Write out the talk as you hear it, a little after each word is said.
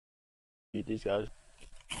beat these guys.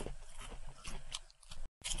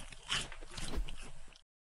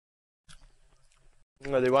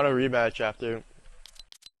 No, they want a rematch after.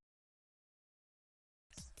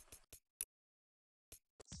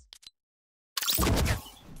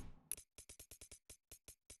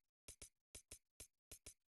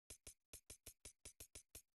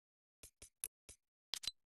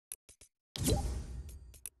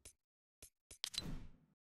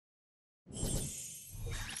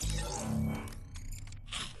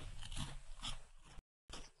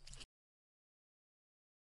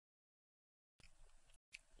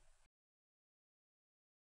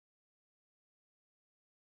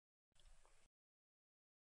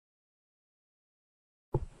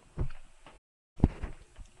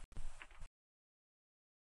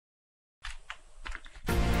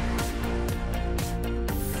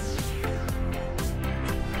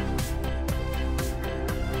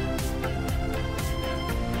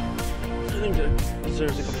 I think that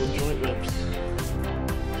deserves a couple of joint rips.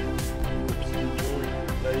 Rips the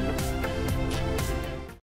joint, baby.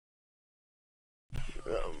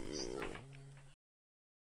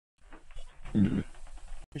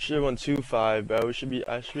 We should have won 2-5, bro. I should be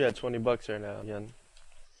at $20 right now again.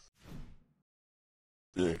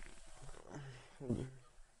 Yeah.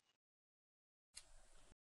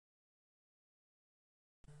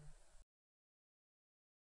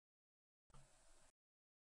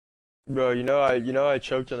 Bro, I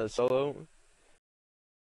choked on a solo.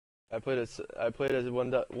 I played a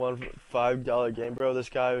one $5 game, bro. This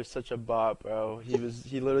guy was such a bot, bro. He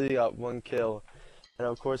literally got 1 kill, and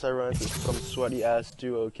of course I run into some sweaty ass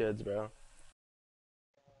duo kids, bro.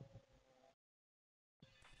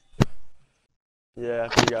 Yeah,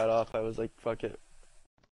 after he got off, I was like, fuck it.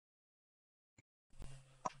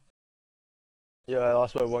 Yeah, I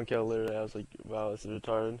lost by 1 kill literally. I was like, wow, this is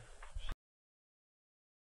retarded.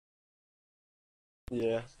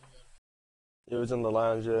 Yeah, it was in the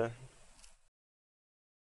lounge. Yeah.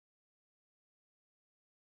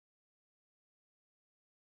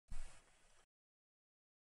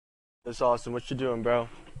 That's awesome. What you doing, bro?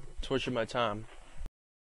 Torturing my time.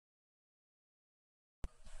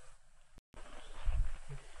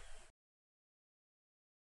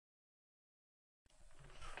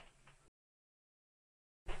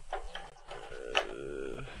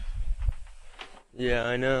 Yeah,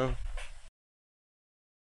 I know.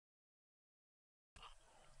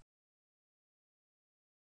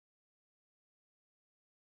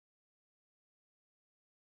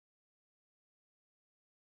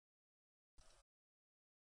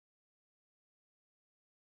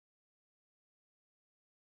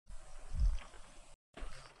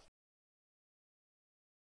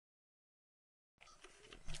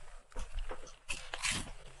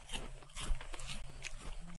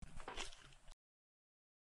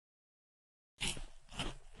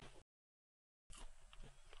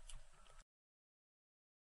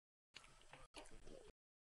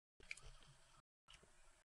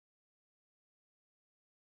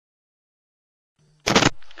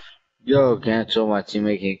 Yo, cancel. My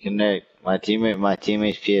teammate can connect. My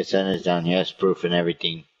teammate's PSN is down. He has proof and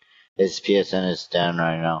everything. His PSN is down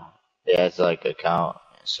right now. He has like account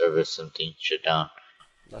service something shut down.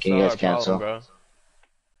 That's Can not you our guys problem, cancel? bro.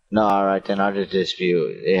 No, alright then I'll just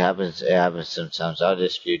dispute. It happens sometimes. I'll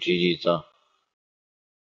dispute GG's though.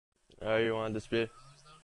 Oh, you want to dispute?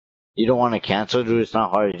 You don't want to cancel, dude. It's not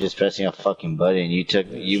hard. You're just pressing a fucking button. You should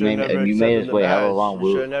have never You made accepted us the wait hella match. long.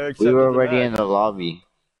 You should have never We were accepted the already in match. the lobby.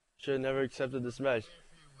 Should have never accepted this match.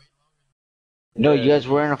 No, you Yeah. guys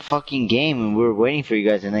were in a fucking game and we were waiting for you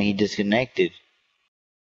guys and then he disconnected.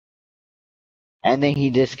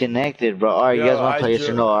 Bro. Alright, you Yo, guys want to play yes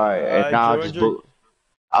or no? Alright, if I not, joined your,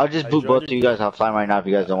 I'll just I boot joined both of your you guys offline right now if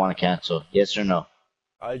you guys don't want to cancel. Yes or no?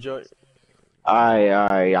 I joined.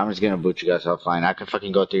 Alright, I'm just gonna boot you guys offline. I can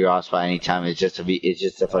fucking go through your hotspot anytime. It's just a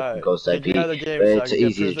fucking Alright, ghost kick me IP, out of the game but so I it's can get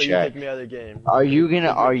easy proof to that you track. kicked me out of the game. Are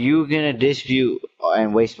you gonna dispute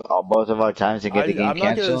and waste both of our times to get the game I'm not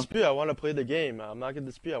gonna canceled? dispute. I want to play the game. I'm not gonna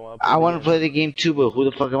dispute. I want to play I the want to game. play the game too, but who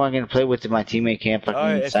the fuck am I gonna play with if my teammate can't fucking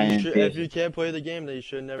Alright, sign in? if you can't play the game, then you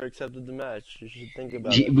should have never accepted the match. You should think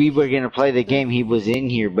about it. We were gonna play the game. He was in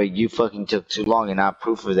here, but you fucking took too long, and I have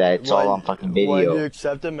proof of that. It's all on fucking When you video.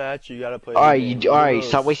 accept a match, you gotta play the game. Alright,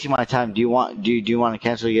 stop wasting my time. Do you want to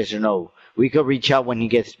cancel? Yes or no? We could reach out when he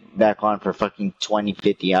gets back on for fucking 20,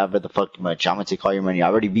 50, however the fuck much. I'm gonna take all your money. I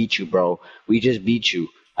already beat you, bro. We just beat you.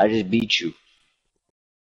 I just beat you.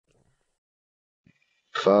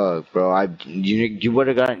 Fuck, bro. You would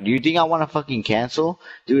have got. Do you think I want to fucking cancel,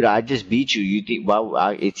 dude? I just beat you. You think? Well,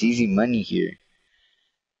 it's easy money here.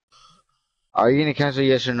 Are you gonna cancel?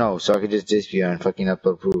 Yes or no? So I could just dispute and fucking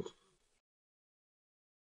upload proof.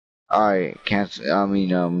 Alright, cancel. I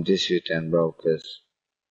mean, dispute then, bro, cause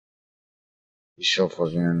you're so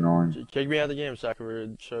fucking annoying. Kick me out of the game so I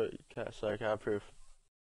can have proof.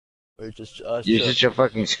 Or just us You're chill. such a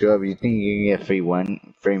fucking scrub. You think you can get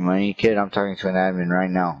free money, kid? I'm talking to an admin right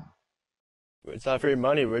now. It's not free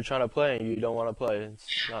money. We're trying to play, and you don't want to play.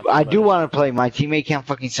 It's not free I do money. want to play. My teammate can't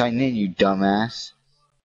fucking sign in, you dumbass.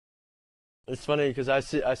 It's funny because I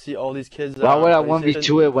see all these kids Why would on I 1v2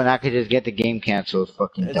 PlayStation. it when I could just get the game canceled,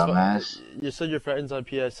 fucking It's dumbass? you said your friends on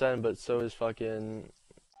PSN, but so is fucking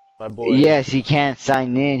my boy. Yes, he can't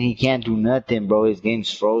sign in. He can't do nothing, bro. His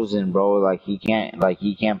game's frozen, bro. He can't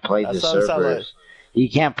play That the sounds sound like. servers. He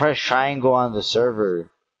can't press triangle on the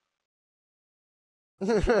server.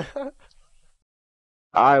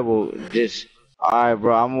 Alright, well, just alright,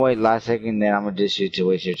 bro. I'm gonna wait last second, then I'm gonna dish you to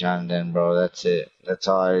waste your time, then, bro. That's it. That's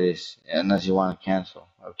all it is. Unless you want to cancel,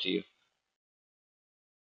 up to you.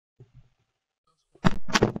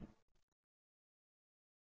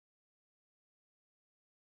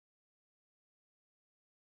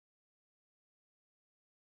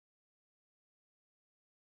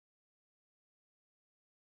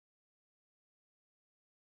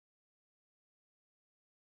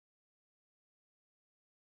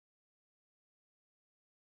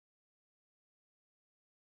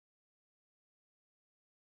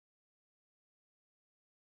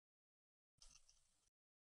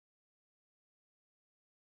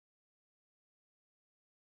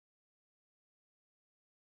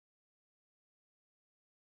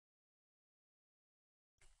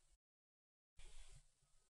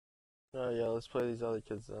 Oh yeah, let's play these other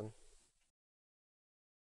kids then.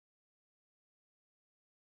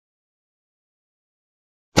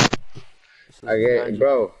 This I is get, Reggie.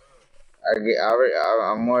 bro.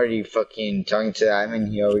 I'm already fucking talking to the admin.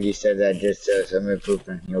 He already said that just submit proof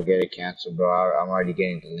and he'll get it canceled, bro. I'm already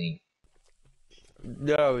getting the link.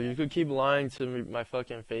 Yo, you could keep lying to me, my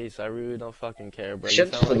fucking face. I really don't fucking care, bro. You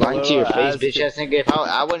Shut the sound fuck like a lying to little your face, ass bitch kid. ass nigga. If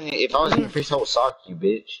I was in your face, I would sock you,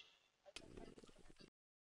 bitch.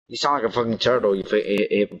 You sound like a fucking turtle, you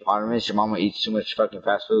hippopotamus. Your mama eats too much fucking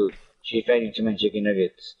fast food. She fed you too many chicken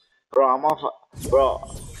nuggets. Bro, I'm off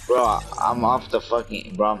the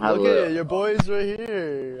fucking, bro, I'm Look at hella, it, your boy's right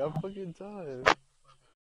here. I'm fucking done.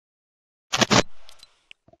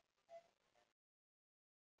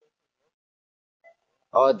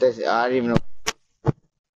 oh, I didn't even know,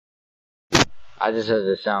 I just heard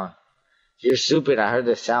the sound. You're stupid, I heard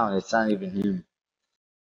the sound, it's not even him.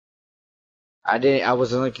 I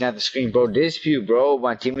wasn't looking at the screen, bro. Dispute, bro.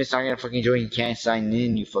 My teammate's not gonna fucking join. He can't sign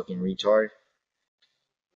in, you fucking retard.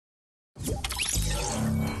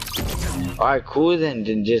 Alright, cool then.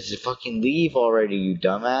 Then just fucking leave already, you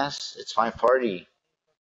dumbass. It's my party.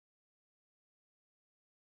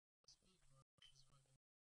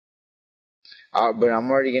 But I'm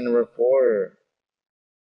already gonna report.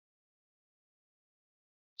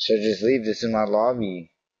 So just leave. This in my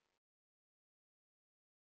lobby.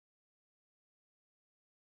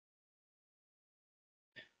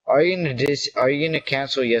 Are you gonna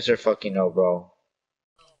cancel? Yes or fucking no, bro?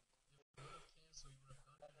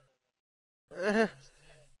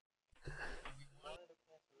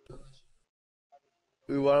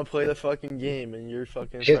 We want to play the fucking game, and your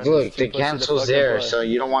fucking Cause friend is look, too the pussy to cancel's fucking there, play. so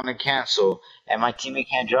you don't want to cancel, and my teammate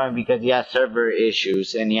can't join because he has server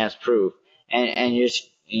issues and he has proof, and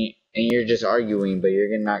you're just arguing, but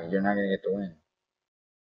you're not gonna get the win.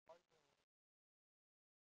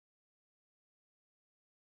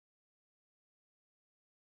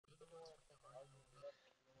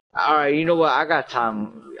 All right, you know what? I got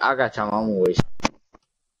time. I got time. I'm gonna waste.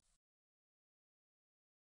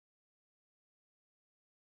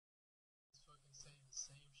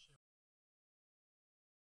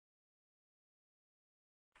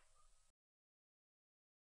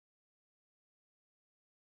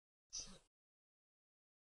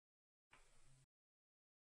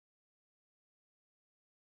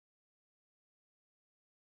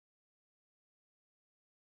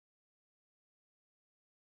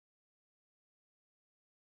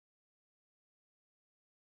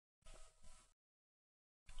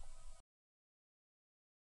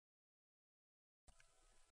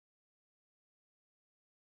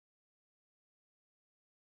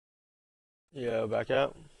 Yeah, back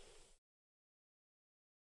out.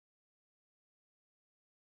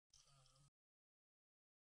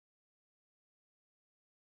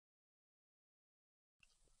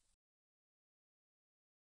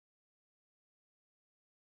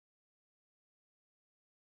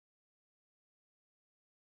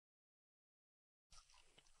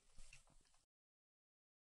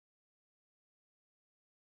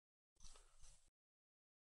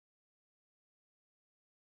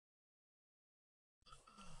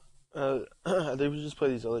 I think we just play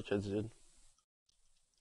these other kids, dude.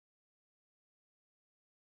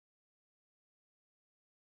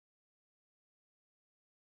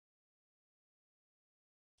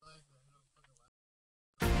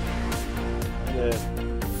 Yeah.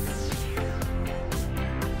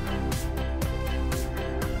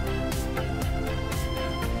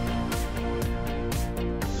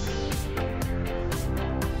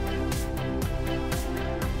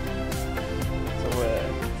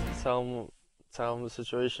 So, tell him the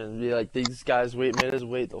situation. Be like, these guys made us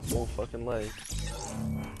wait the whole fucking night.